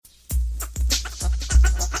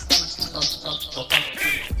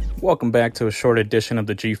Welcome back to a short edition of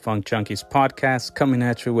the G-Funk Junkies podcast, coming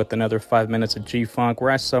at you with another 5 minutes of G-Funk,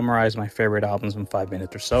 where I summarize my favorite albums in 5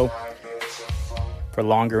 minutes or so. For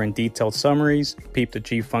longer and detailed summaries, peep the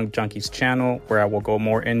G-Funk Junkies channel, where I will go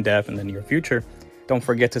more in-depth in the near future. Don't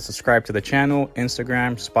forget to subscribe to the channel,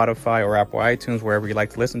 Instagram, Spotify, or Apple iTunes, wherever you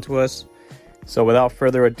like to listen to us. So without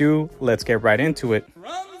further ado, let's get right into it.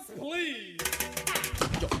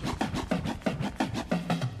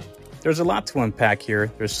 There's a lot to unpack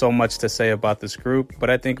here. There's so much to say about this group, but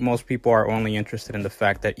I think most people are only interested in the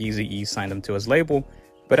fact that Eazy-E signed them to his label.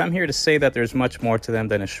 But I'm here to say that there's much more to them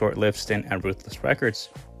than a short-lived stint at Ruthless Records.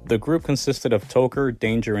 The group consisted of Toker,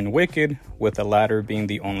 Danger, and Wicked, with the latter being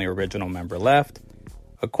the only original member left.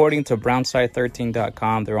 According to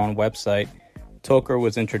Brownside13.com, their own website, Toker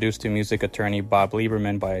was introduced to music attorney Bob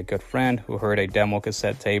Lieberman by a good friend who heard a demo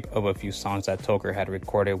cassette tape of a few songs that Toker had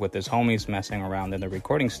recorded with his homies messing around in the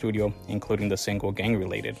recording studio, including the single Gang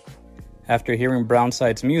Related. After hearing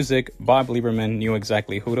Brownside's music, Bob Lieberman knew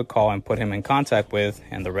exactly who to call and put him in contact with,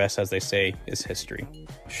 and the rest, as they say, is history.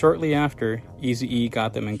 Shortly after, Eazy-E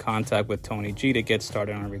got them in contact with Tony G to get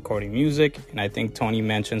started on recording music, and I think Tony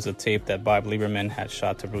mentions the tape that Bob Lieberman had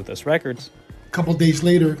shot to Ruthless Records. A couple days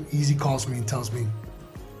later, Eazy calls me and tells me,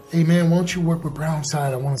 "Hey man, why don't you work with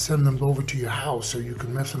Brownside? I want to send them over to your house so you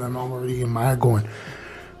can mess with them." I'm already in my head going,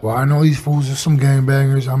 well, I know these fools are some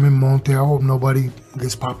gangbangers. I'm in Monte. I hope nobody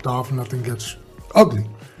gets popped off, nothing gets ugly.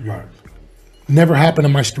 Right. Never happened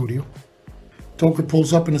in my studio. Toker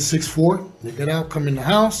pulls up in a 6'4". They get out, come in the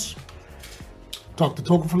house, talk to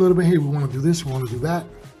Toker for a little bit. Hey, we want to do this, we want to do that.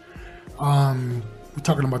 We're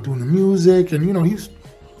talking about doing the music, and you know, he's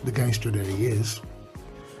the gangster that he is.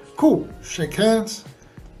 Cool, shake hands.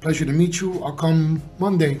 Pleasure to meet you. I'll come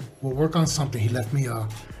Monday. We'll work on something. He left me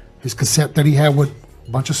his cassette that he had with a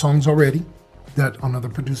bunch of songs already that another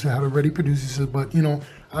producer had already produced. He said, but you know,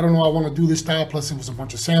 I don't know, I want to do this style. Plus it was a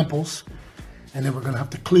bunch of samples and then we're going to have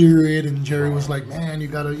to clear it. And Jerry was like, man, you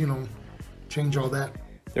got to, you know, change all that.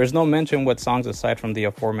 There's no mention what songs aside from the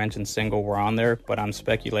aforementioned single were on there, but I'm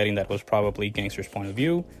speculating that it was probably Gangster's Point of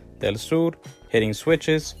View, Del Sur, Hitting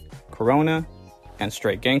Switches, Corona, and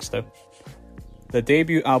Straight Gangsta. The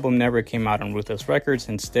debut album never came out on Ruthless Records.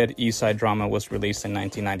 Instead, Eastside Drama was released in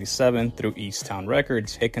 1997 through Easttown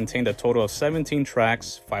Records. It contained a total of 17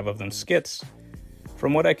 tracks, 5 of them skits.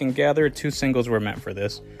 From what I can gather, 2 singles were meant for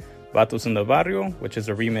this: Vatos in the Barrio, which is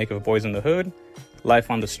a remake of Boys in the Hood,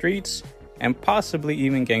 Life on the Streets, and possibly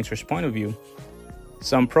even Gangster's Point of View.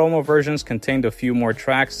 Some promo versions contained a few more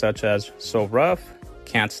tracks such as So Rough,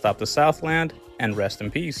 Can't Stop the Southland, and Rest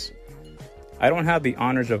in Peace. I don't have the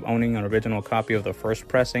honors of owning an original copy of the first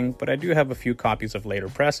pressing, but I do have a few copies of later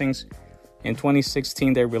pressings. In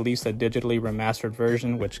 2016, they released a digitally remastered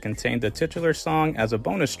version which contained the titular song as a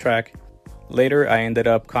bonus track. Later, I ended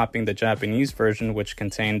up copying the Japanese version, which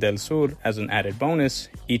contained Del Sur as an added bonus.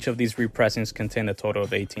 Each of these repressings contained a total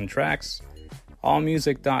of 18 tracks.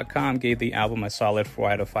 AllMusic.com gave the album a solid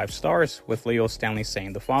 4 out of 5 stars, with Leo Stanley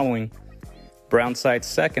saying the following: Brownside's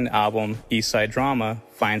second album, Eastside Drama,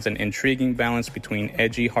 finds an intriguing balance between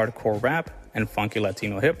edgy hardcore rap and funky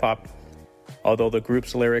Latino hip-hop. Although the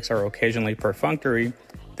group's lyrics are occasionally perfunctory,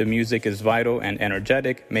 the music is vital and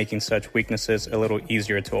energetic, making such weaknesses a little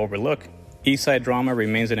easier to overlook. Eastside Drama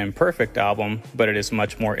remains an imperfect album, but it is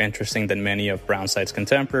much more interesting than many of Brownside's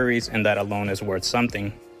contemporaries, and that alone is worth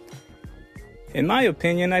something. In my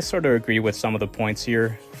opinion, I sort of agree with some of the points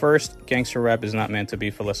here. First, gangster rap is not meant to be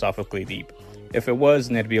philosophically deep. If it was,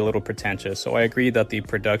 then it'd be a little pretentious, so I agree that the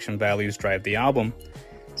production values drive the album.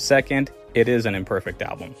 Second, it is an imperfect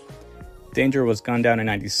album. Danger was gunned down in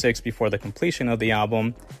 '96 before the completion of the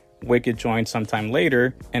album. Wicked joined sometime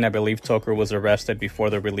later, and I believe Toker was arrested before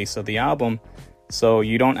the release of the album, so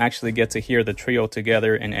you don't actually get to hear the trio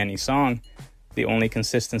together in any song. The only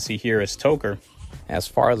consistency here is Toker. As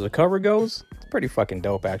far as the cover goes, it's pretty fucking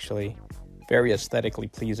dope actually. Very aesthetically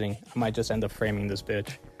pleasing. I might just end up framing this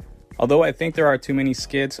bitch. Although I think there are too many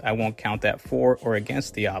skits, I won't count that for or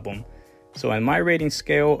against the album. So in my rating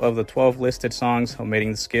scale of the 12 listed songs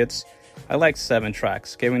omitting the skits, I like 7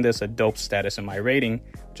 tracks, giving this a dope status in my rating,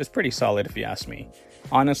 which is pretty solid if you ask me.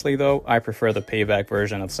 Honestly though, I prefer the payback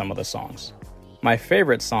version of some of the songs. My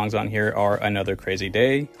favorite songs on here are Another Crazy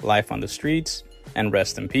Day, Life on the Streets, and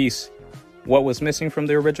Rest in Peace. What was missing from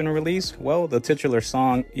the original release? Well, the titular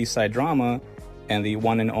song, Eastside Drama, and the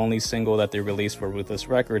one and only single that they released for Ruthless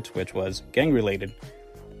Records, which was Gang Related.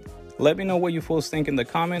 Let me know what you fools think in the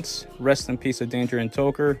comments. Rest in peace of Danger and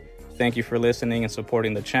Toker. Thank you for listening and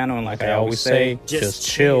supporting the channel, and like I always say, just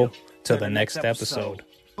chill till the next episode.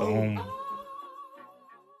 Boom.